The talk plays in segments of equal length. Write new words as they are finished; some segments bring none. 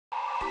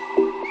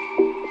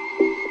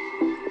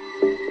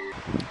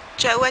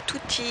Ciao à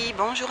tutti,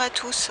 bonjour à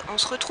tous. On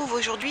se retrouve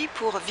aujourd'hui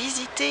pour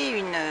visiter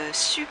une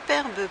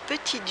superbe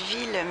petite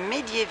ville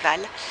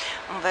médiévale.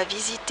 On va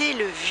visiter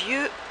le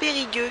vieux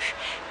Périgueux.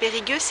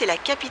 Périgueux, c'est la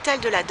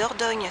capitale de la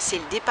Dordogne. C'est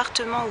le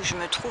département où je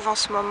me trouve en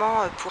ce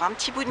moment pour un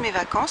petit bout de mes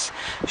vacances.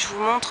 Je vous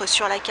montre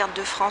sur la carte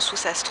de France où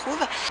ça se trouve.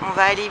 On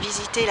va aller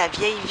visiter la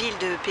vieille ville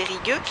de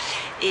Périgueux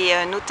et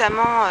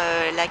notamment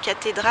la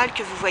cathédrale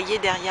que vous voyez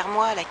derrière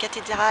moi, la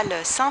cathédrale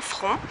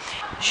Saint-Front.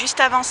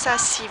 Juste avant ça,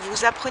 si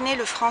vous apprenez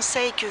le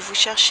français et que vous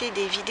cherchez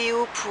des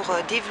vidéos pour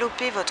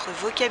développer votre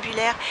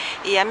vocabulaire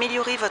et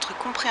améliorer votre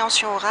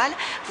compréhension orale,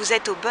 vous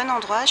êtes au bon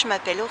endroit. Je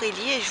m'appelle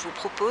Aurélie et je vous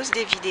propose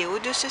des vidéos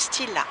de ce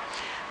style-là.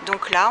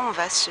 Donc là, on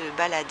va se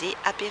balader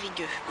à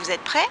Périgueux. Vous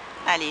êtes prêts?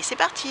 Allez, c'est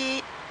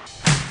parti!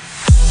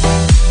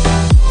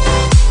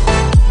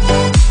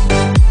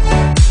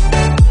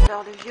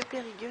 Alors le vieux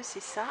Périgueux,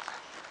 c'est ça.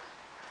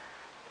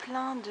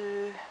 Plein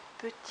de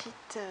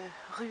petites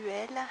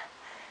ruelles,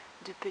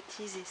 de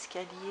petits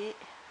escaliers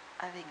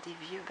avec des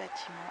vieux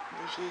bâtiments,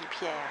 des vieilles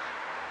pierres.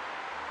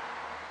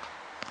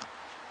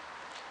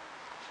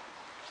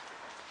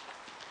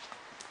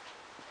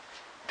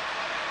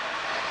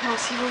 Donc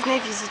si vous venez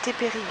visiter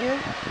Périgueux,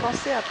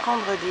 pensez à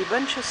prendre des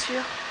bonnes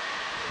chaussures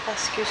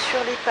parce que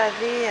sur les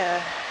pavés,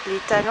 les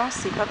talons,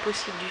 c'est pas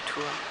possible du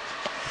tout.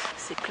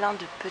 C'est plein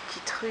de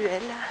petites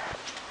ruelles.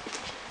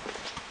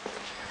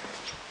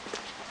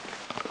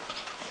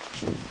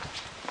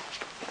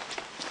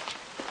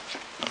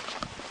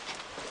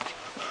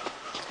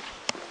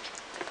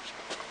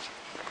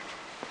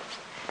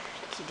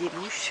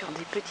 Débouche sur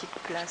des petites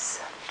places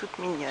toutes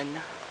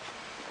mignonnes.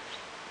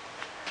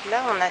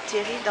 Là on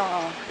atterrit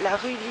dans la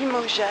rue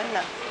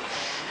Limogeanne.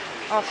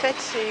 En fait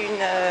c'est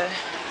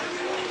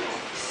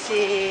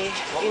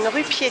une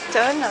rue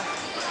piétonne.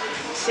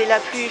 C'est la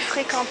plus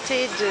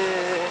fréquentée de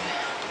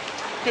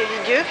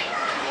Périgueux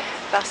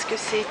parce que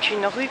c'est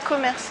une rue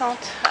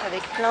commerçante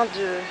avec plein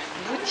de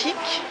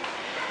boutiques,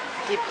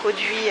 des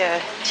produits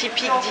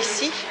typiques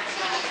d'ici.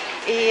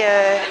 Et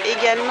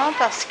également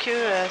parce que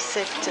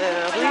cette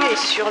rue est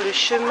sur le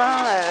chemin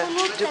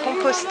de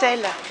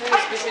Compostelle.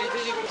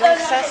 Donc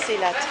ça c'est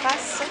la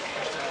trace,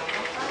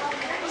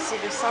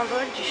 c'est le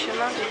symbole du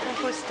chemin de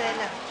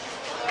Compostelle.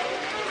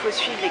 Il faut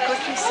suivre les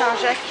coquilles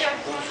Saint-Jacques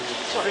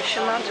sur le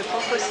chemin de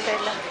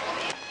Compostelle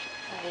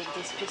avec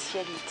des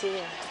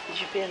spécialités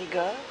du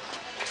Périgord.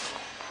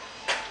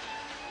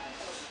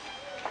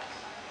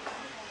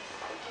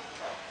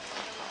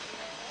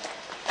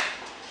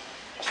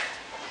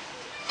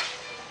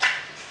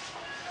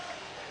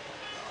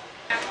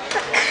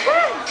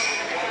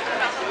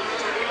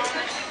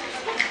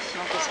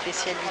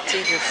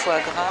 Spécialité de foie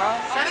gras.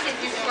 Ça c'est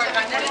du foie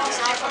gras.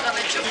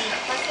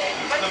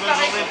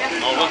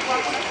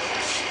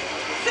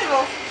 C'est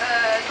bon.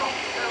 Donc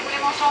vous les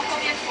mangez en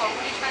combien de fois? Vous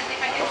voulez que je fasse des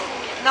paquets?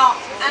 Non,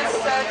 un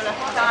seul.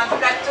 Dans un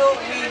plateau,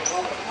 oui.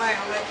 Ouais, on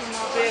va tout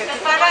manger.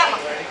 C'est pas là.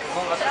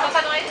 Ça sera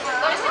pas dans les tours.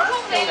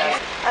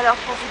 Alors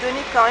pour vous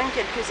donner quand même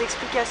quelques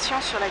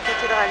explications sur la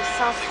cathédrale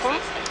Saint-Front.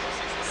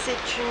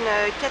 C'est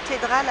une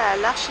cathédrale à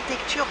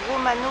l'architecture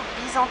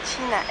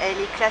romano-byzantine.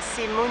 Elle est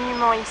classée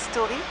monument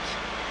historique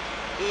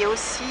et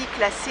aussi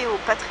classée au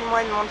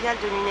patrimoine mondial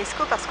de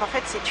l'UNESCO parce qu'en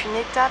fait c'est une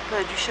étape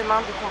du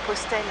chemin de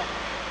Compostelle,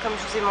 comme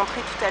je vous ai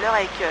montré tout à l'heure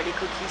avec les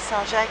coquilles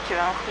Saint-Jacques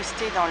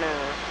incrustées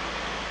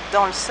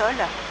dans le sol.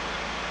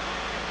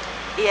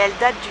 Et elle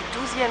date du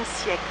XIIe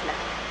siècle.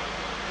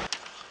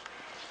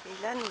 Et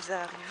là nous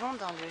arrivons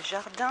dans le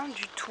jardin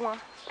du Thoin.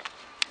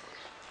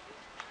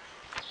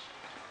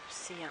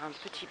 C'est un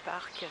petit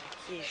parc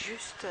qui est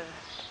juste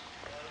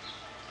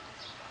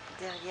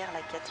derrière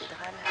la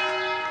cathédrale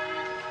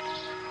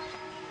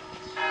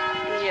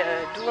et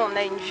d'où on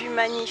a une vue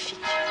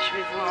magnifique. Je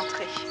vais vous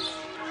montrer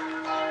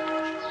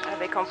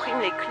avec en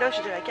prime les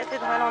cloches de la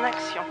cathédrale en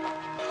action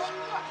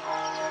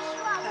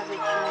avec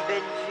une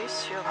belle vue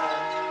sur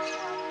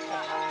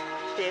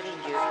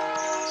Périgueux.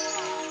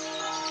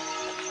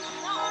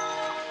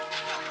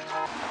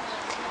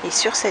 Et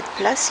sur cette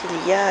place,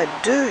 il y a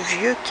deux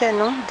vieux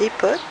canons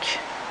d'époque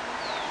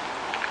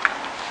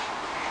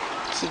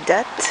qui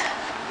datent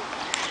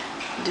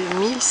de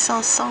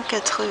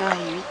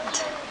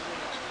 1588.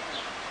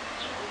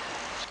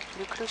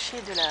 Le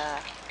clocher de la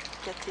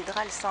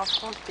cathédrale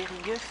Saint-Front de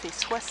Périgueux fait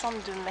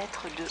 62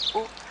 mètres de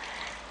haut.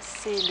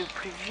 C'est le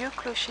plus vieux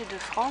clocher de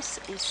France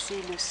et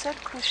c'est le seul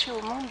clocher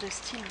au monde de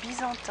style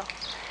byzantin.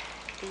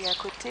 Et à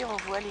côté, on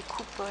voit les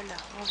coupoles.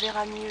 On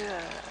verra mieux,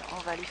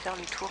 on va aller faire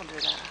le tour de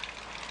la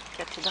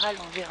cathédrale,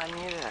 on verra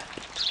mieux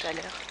tout à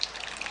l'heure.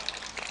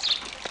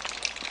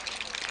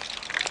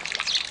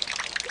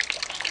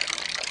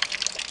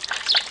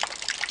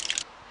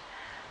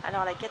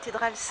 Alors la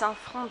cathédrale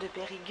Saint-Front de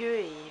Périgueux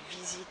est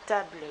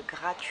visitable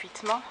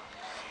gratuitement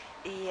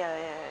et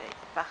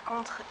par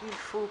contre il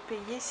faut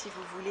payer si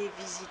vous voulez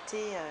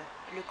visiter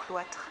le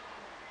cloître.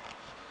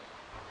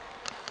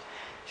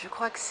 Je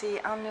crois que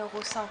c'est 1,50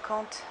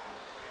 €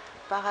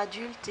 par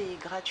adulte et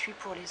gratuit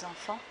pour les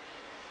enfants.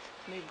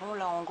 Mais bon,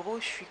 là en gros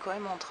je suis quand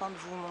même en train de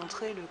vous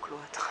montrer le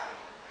cloître.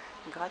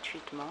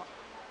 gratuitement.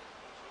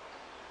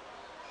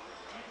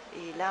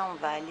 Et là on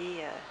va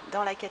aller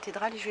dans la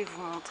cathédrale et je vais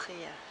vous montrer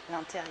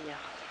l'intérieur.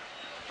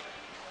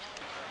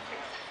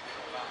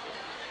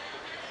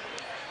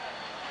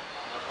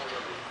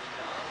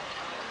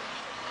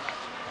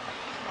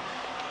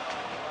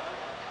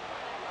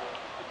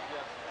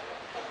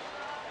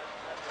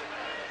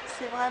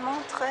 C'est vraiment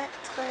très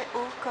très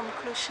haut comme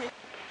clocher.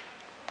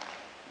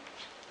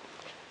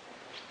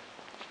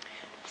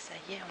 Ça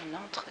y est,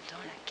 on entre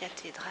dans la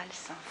cathédrale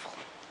Saint-Front.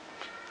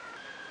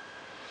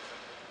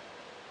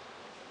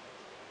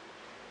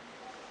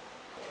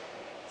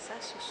 Ça,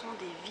 ce sont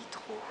des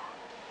vitraux.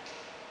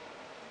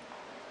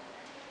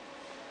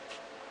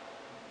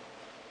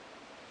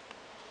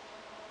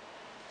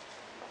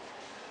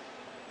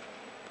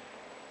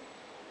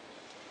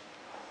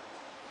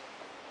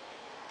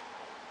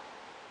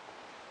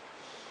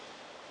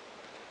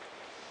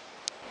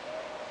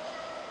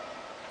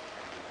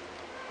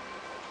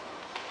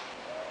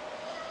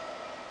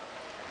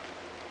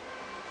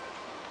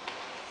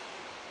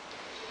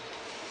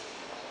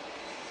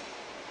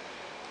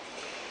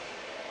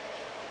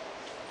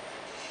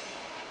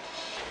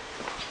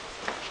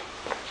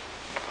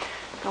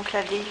 Donc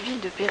la vieille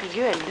ville de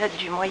Périgueux, elle date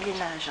du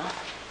Moyen-Âge.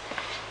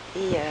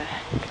 Et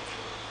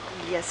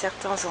il y a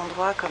certains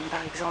endroits, comme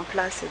par exemple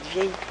là, cette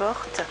vieille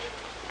porte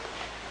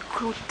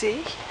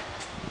cloutée,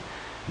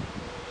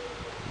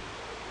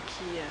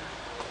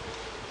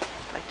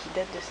 qui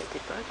date de cette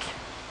époque.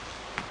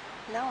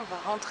 Là, on va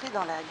rentrer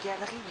dans la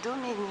galerie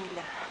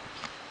d'Auménil.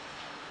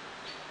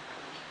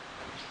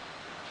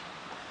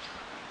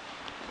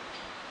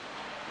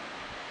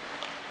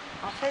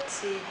 En fait,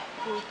 c'est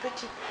une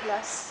petite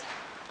place.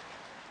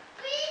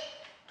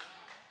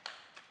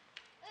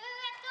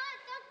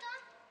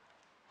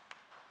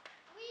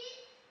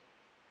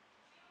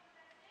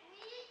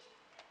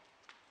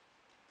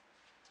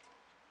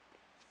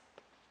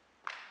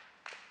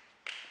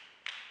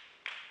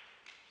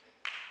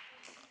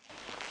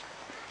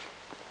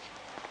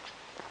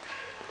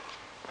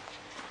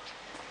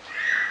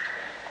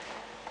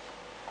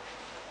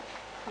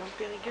 Donc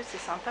Périgueux, c'est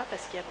sympa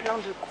parce qu'il y a plein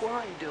de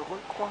coins et de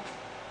recoins.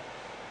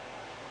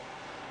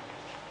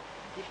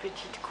 Des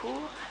petites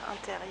cours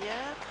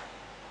intérieures.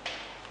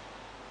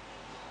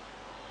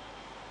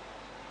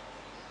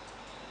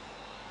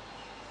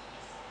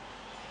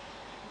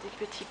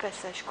 Des petits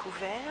passages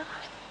couverts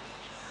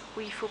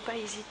où il ne faut pas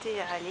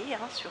hésiter à aller,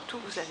 surtout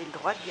vous avez le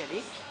droit d'y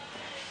aller.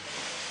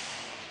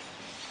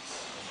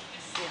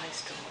 Des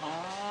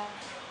restaurants.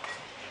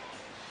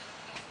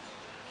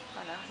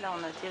 Voilà, là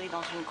on atterrit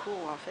dans une cour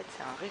où en fait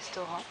c'est un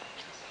restaurant.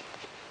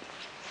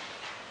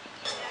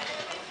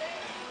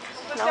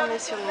 Là on est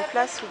sur une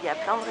place où il y a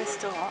plein de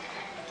restaurants.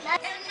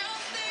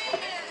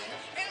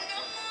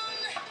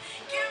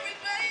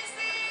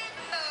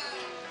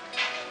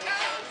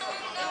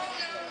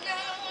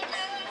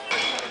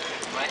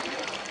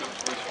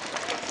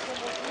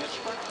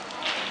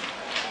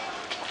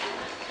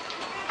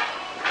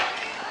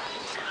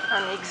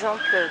 Un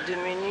exemple de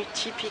menu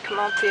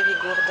typiquement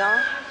périgourdin,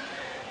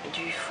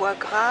 du foie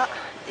gras,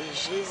 des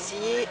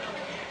gésiers,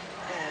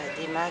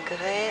 des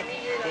magrets,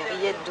 des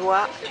rillettes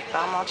d'oie, du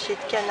parmentier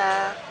de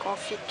canard,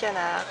 confit de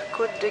canard,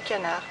 côte de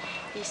canard.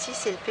 Ici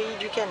c'est le pays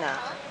du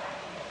canard.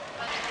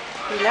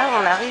 Et là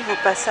on arrive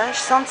au passage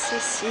Sainte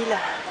Cécile.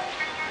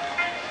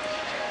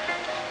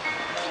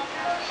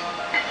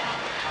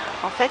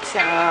 En fait c'est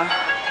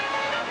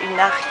une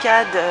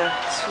arcade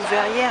sous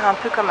verrière un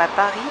peu comme à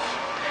Paris.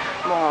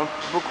 Bon,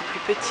 beaucoup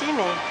plus petit,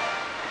 mais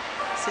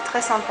c'est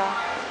très sympa.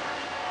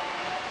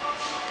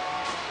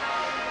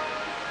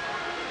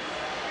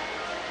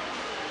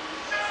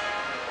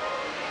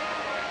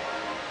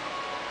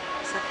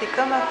 Ça fait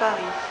comme à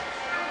Paris.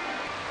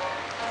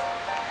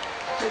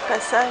 Le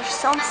passage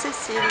Sainte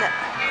Cécile.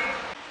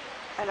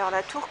 Alors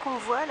la tour qu'on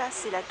voit là,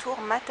 c'est la tour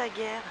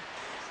Mataguerre.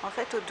 En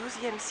fait, au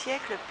XIIe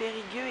siècle,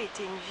 Périgueux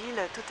était une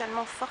ville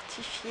totalement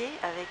fortifiée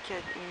avec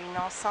une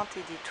enceinte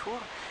et des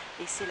tours.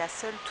 Et c'est la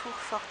seule tour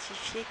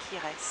fortifiée qui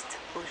reste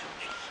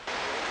aujourd'hui.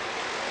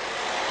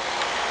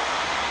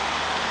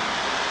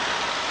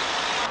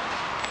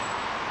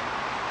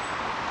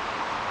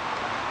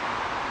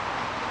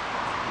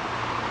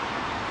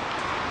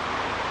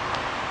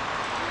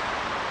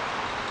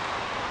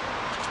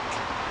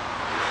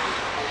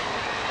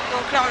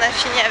 Donc là, on a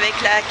fini avec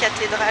la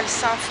cathédrale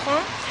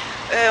Saint-Front.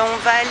 On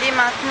va aller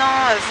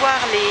maintenant voir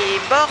les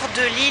bords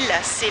de l'île.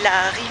 C'est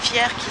la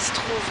rivière qui se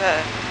trouve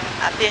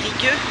à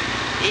Périgueux.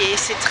 Et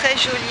c'est très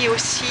joli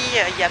aussi,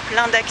 il y a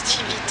plein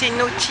d'activités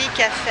nautiques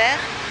à faire.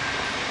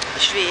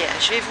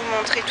 Je vais vous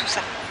montrer tout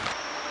ça.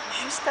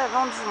 Juste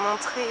avant de vous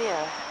montrer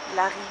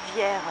la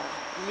rivière,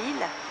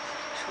 l'île,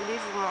 je voulais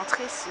vous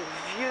montrer ce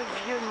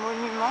vieux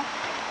monument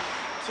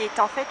qui est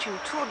en fait une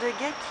tour de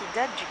guet qui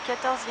date du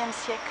XIVe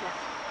siècle.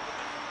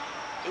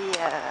 Et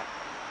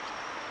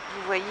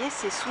vous voyez,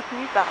 c'est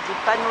soutenu par des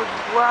panneaux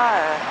de bois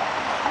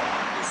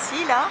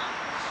ici, là.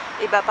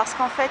 Et bah parce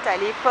qu'en fait, à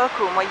l'époque,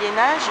 au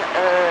Moyen-Âge,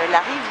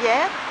 la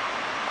rivière,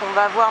 qu'on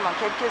va voir dans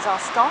quelques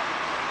instants,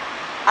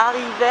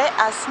 arrivait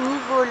à ce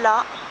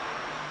niveau-là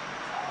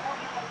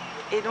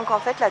Et donc en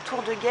fait la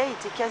tour de guet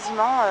était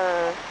quasiment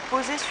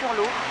posée sur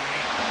l'eau.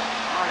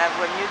 On la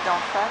voit mieux d'en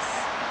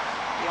face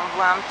et on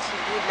voit un petit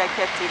bout de la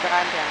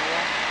cathédrale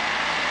derrière.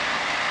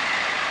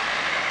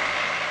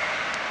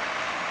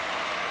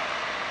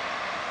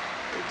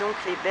 Et donc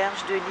les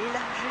berges de l'île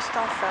juste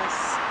en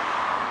face.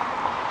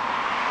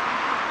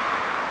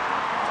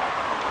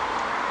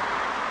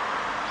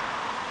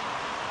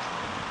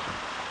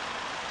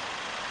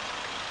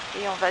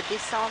 Et on va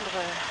descendre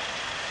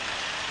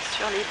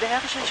sur les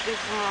berges et je vais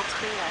vous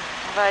montrer.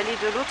 On va aller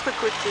de l'autre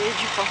côté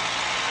du pont.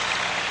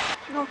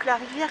 Donc la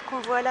rivière qu'on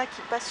voit là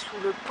qui passe sous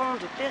le pont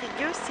de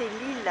Périgueux, c'est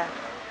l'Isle.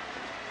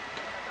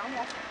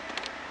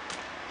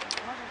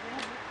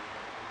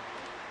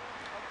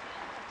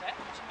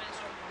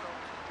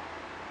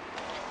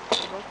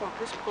 Donc on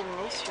peut se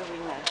promener sur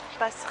une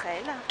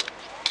passerelle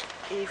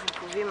et vous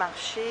pouvez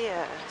marcher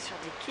sur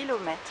des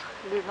kilomètres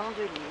le long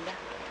de l'île.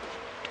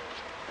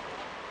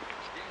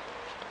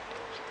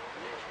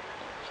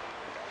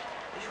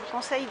 Je vous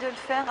conseille de le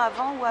faire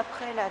avant ou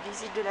après la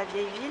visite de la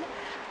vieille ville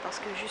parce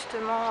que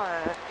justement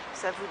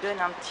ça vous donne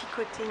un petit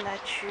côté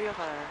nature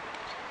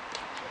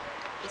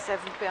et ça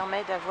vous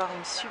permet d'avoir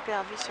une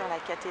super vue sur la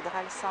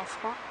cathédrale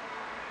Saint-Front.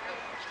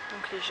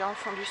 Donc les gens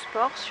font du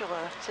sport sur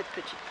cette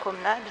petite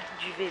promenade,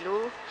 du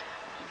vélo,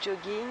 du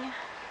jogging.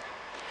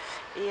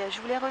 Et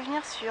je voulais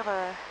revenir sur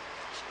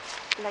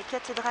la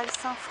cathédrale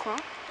Saint-Front.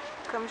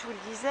 Comme je vous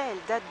le disais,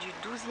 elle date du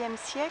XIIe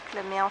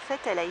siècle, mais en fait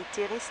elle a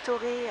été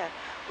restaurée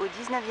au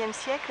XIXe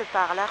siècle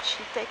par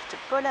l'architecte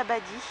Paul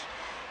Abadie.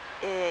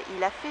 Et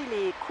il a fait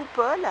les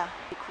coupoles.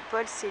 Les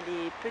coupoles, c'est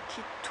les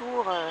petites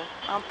tours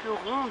un peu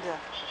rondes.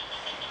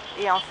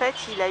 Et en fait,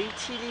 il a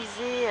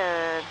utilisé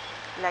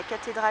la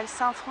cathédrale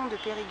Saint-Front de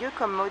Périgueux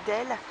comme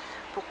modèle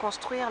pour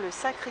construire le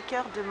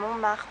Sacré-Cœur de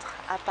Montmartre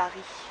à Paris.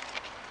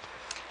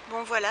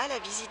 Bon voilà, la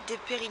visite de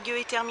Périgueux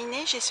est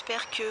terminée.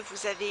 J'espère que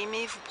vous avez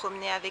aimé vous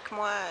promener avec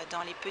moi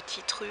dans les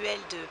petites ruelles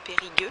de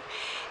Périgueux.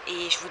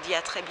 Et je vous dis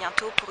à très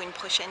bientôt pour une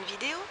prochaine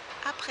vidéo.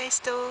 A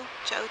presto,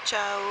 ciao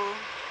ciao.